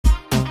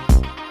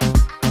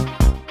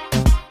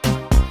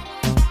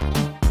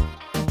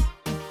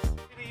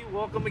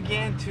welcome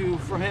again to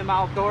For Him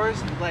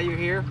Outdoors. I'm glad you're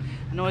here.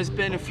 I know it's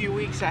been a few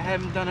weeks I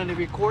haven't done any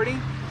recording,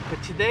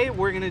 but today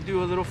we're gonna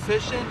do a little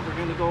fishing. We're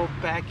gonna go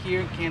back here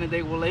in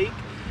Canandaigua Lake.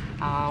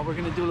 We're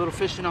gonna do a little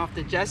fishing off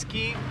the jet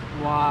ski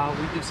while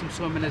we do some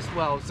swimming as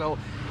well. So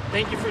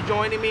thank you for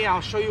joining me.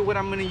 I'll show you what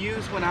I'm gonna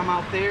use when I'm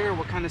out there,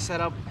 what kind of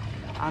setup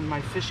on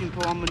my fishing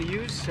pole I'm gonna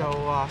use.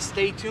 So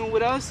stay tuned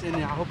with us, and I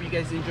hope you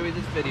guys enjoy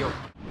this video.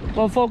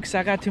 Well folks,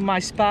 I got to my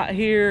spot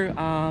here.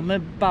 I'm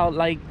about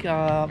like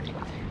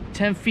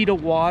 10 feet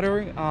of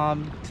water.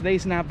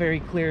 Today's not very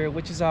clear,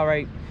 which is all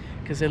right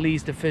because at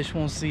least the fish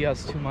won't see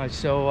us too much.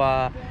 So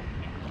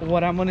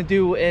what I'm gonna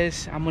do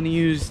is I'm gonna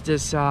use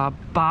this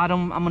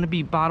bottom. I'm gonna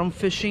be bottom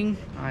fishing,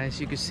 as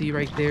you can see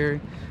right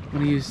there. I'm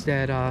gonna use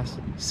that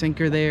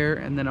sinker there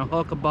and then a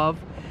hook above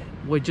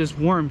with just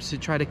worms to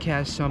try to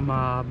catch some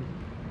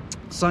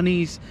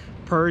sunnies,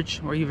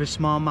 perch, or either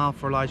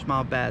smallmouth or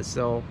largemouth bass.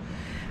 So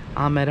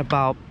I'm at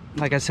about,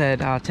 like I said,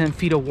 10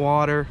 feet of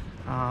water.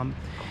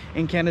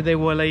 In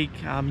Canandaigua Lake,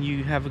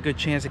 you have a good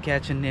chance of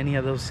catching any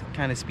of those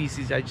kind of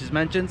species I just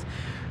mentioned.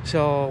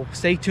 So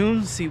stay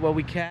tuned, see what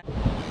we catch.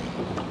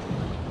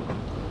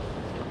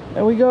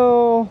 There we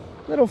go,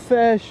 little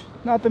fish,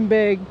 nothing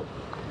big,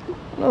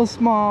 a little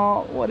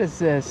small. What is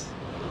this?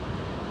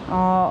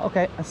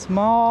 Okay, a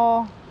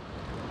small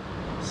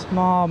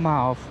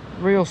mouth,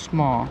 real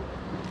small.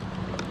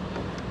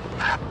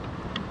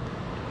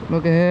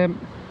 Look at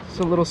him, it's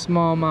a little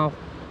small mouth.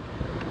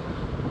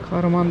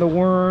 Caught him on the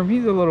worm.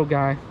 He's a little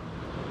guy,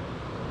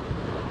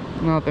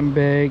 nothing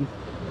big.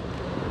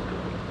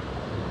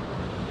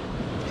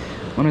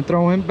 Want to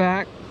throw him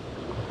back.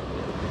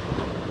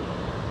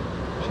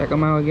 Check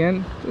him out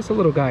again. Just a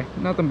little guy,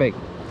 nothing big.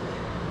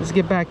 Let's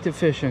get back to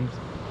fishing.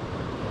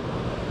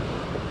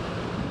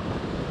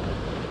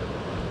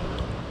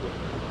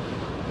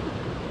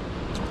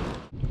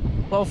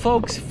 Well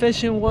folks,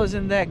 fishing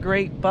wasn't that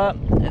great, but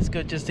it's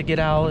good just to get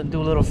out and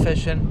do a little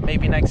fishing.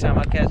 Maybe next time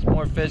I'll catch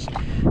more fish.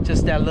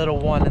 Just that little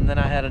one, and then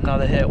I had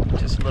another hit with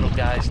just little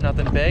guys,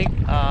 nothing big.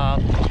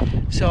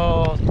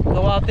 So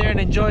go out there and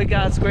enjoy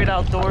God's great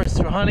outdoors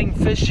through hunting,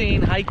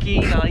 fishing,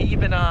 hiking,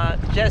 even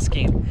jet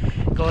skiing.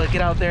 Go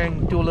get out there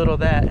and do a little of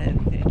that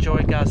and enjoy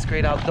God's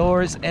great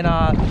outdoors. And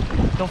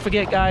don't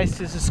forget guys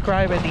to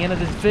subscribe at the end of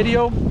this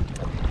video.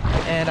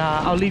 And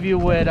I'll leave you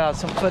with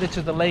some footage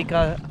of the lake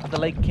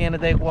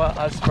Canandaigua,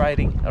 us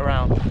riding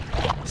around.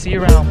 See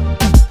you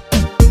around.